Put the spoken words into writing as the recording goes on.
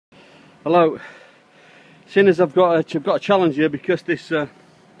Hello. Seeing as I've got a challenge here because this trying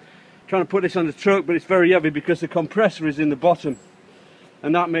to put this on the truck, but it's very heavy because the compressor is in the bottom,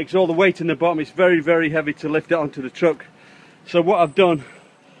 and that makes all the weight in the bottom. It's very heavy to lift it onto the truck. So what I've done,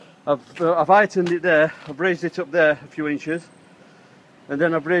 I've heightened it there. I've raised it up there a few inches, and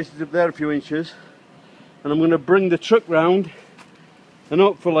then I've raised it up there a few inches, and I'm going to bring the truck round and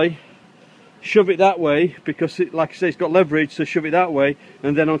hopefully shove it that way, because like I say, it's got leverage, so shove it that way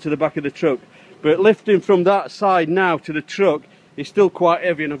and then onto the back of the truck. But lifting from that side now to the truck is still quite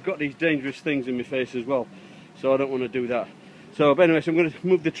heavy, and I've got these dangerous things in my face as well, so I don't want to do that. So but anyway, so I'm going to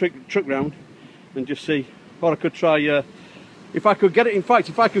move the truck round and just see what I could try. If I could get it, in fact,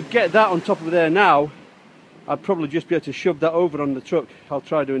 if I could get that on top of there now, I'd probably just be able to shove that over on the truck. I'll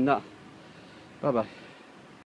try doing that. Bye bye.